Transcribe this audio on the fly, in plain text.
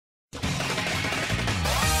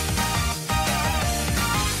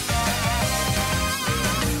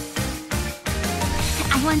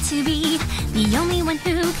want to be the only one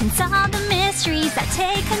who can solve the mysteries that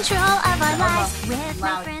take control of our lives with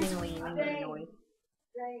no friends.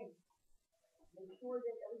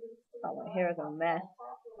 Oh, my hair is a mess.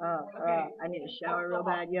 I need a shower real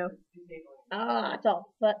bad, yo. It's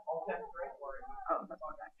all but. Oh, that's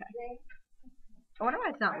not that okay. I wonder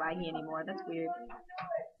why it's not laggy anymore. That's weird.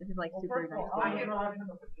 This is like super nice.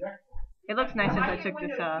 It looks nice since I took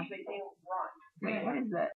this. Wait, what is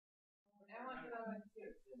that?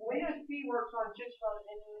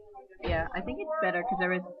 Yeah, I think it's better because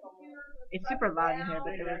it's super loud in here,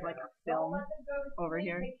 but there was like a film over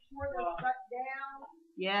here.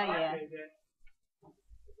 Yeah.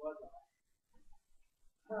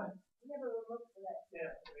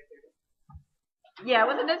 Yeah, it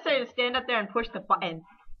wasn't necessary to stand up there and push the button.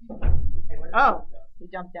 Oh, he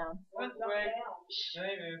jumped down.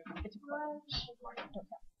 It's you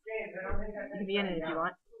can be in it if you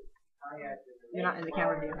want. You're not in the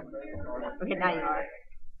camera view. Okay, now you are.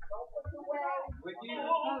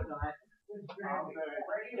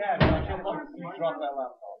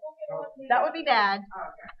 That would be bad.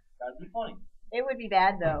 That'd be funny. It would be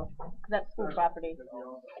bad though, because that's school property.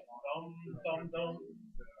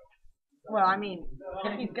 Well, I mean,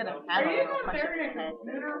 if he's gonna have it, I'll punch him in the head.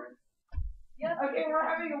 Okay, we're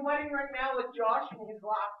having a wedding right now with Josh and his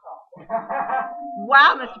laptop.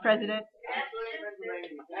 Wow, Mr. President.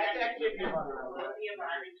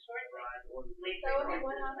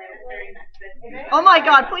 Oh my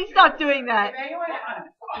God, please stop doing that.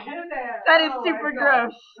 That is super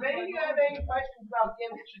gross. If you have any questions about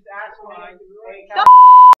gimmicks, just ask me. Stop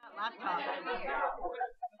laptop.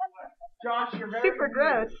 Josh, you're very super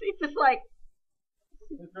gross. It's just like.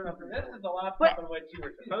 This is the laptop in which you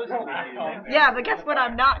were supposed to be using. Yeah, but guess what?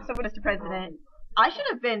 I'm not. So, Mr. President, I should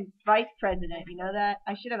have been vice president. You know that?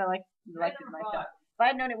 I should have elected myself. If I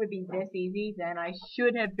had known it would be this easy, then I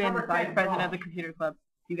should have been the vice president of the computer club.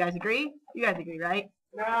 You guys agree? You guys agree, right?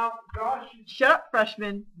 Now, Josh. Shut up,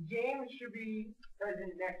 freshman. James should be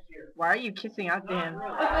president next year. Why are you kissing out to him?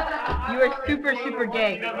 You are super, super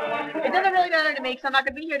gay. It doesn't really matter to me because I'm not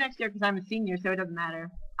gonna be here next year because I'm a senior, so it doesn't matter.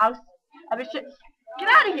 I'll be shit. Get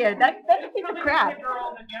out of here! That's a piece of crap.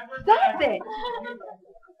 Stop it!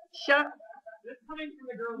 Shut. This coming from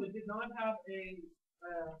the girl that did not have a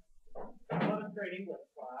 11th grade English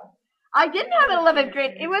class. I didn't have an 11th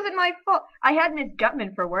grade. It wasn't my fault. I had Miss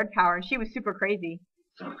Gutman for word power, and she was super crazy.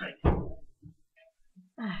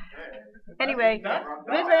 Anyway,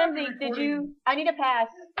 Ms. Ramsey, did you? I need a pass.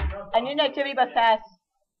 I need an activity bus pass.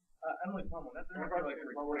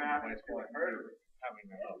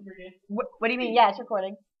 What do you mean? Yeah, it's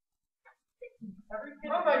recording.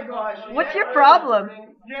 Oh my gosh. What's your problem?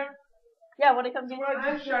 Yeah, when it comes to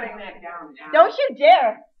I'm shutting that down now. Don't you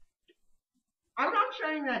dare! I'm not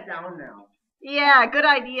shutting that down now. Yeah, good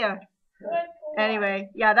idea.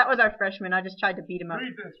 Anyway, yeah, that was our freshman. I just tried to beat him up.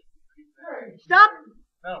 Read this. Stop!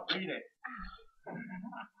 No, read it.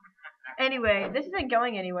 Anyway, this isn't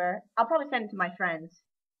going anywhere. I'll probably send it to my friends.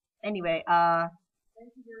 Anyway,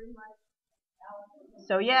 thank you very much.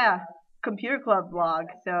 So yeah, computer club vlog.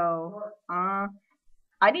 So,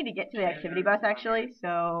 I need to get to the activity bus actually.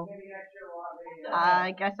 So,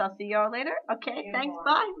 I guess I'll see y'all later. Okay, thanks.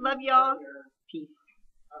 Bye. Love y'all. Peace.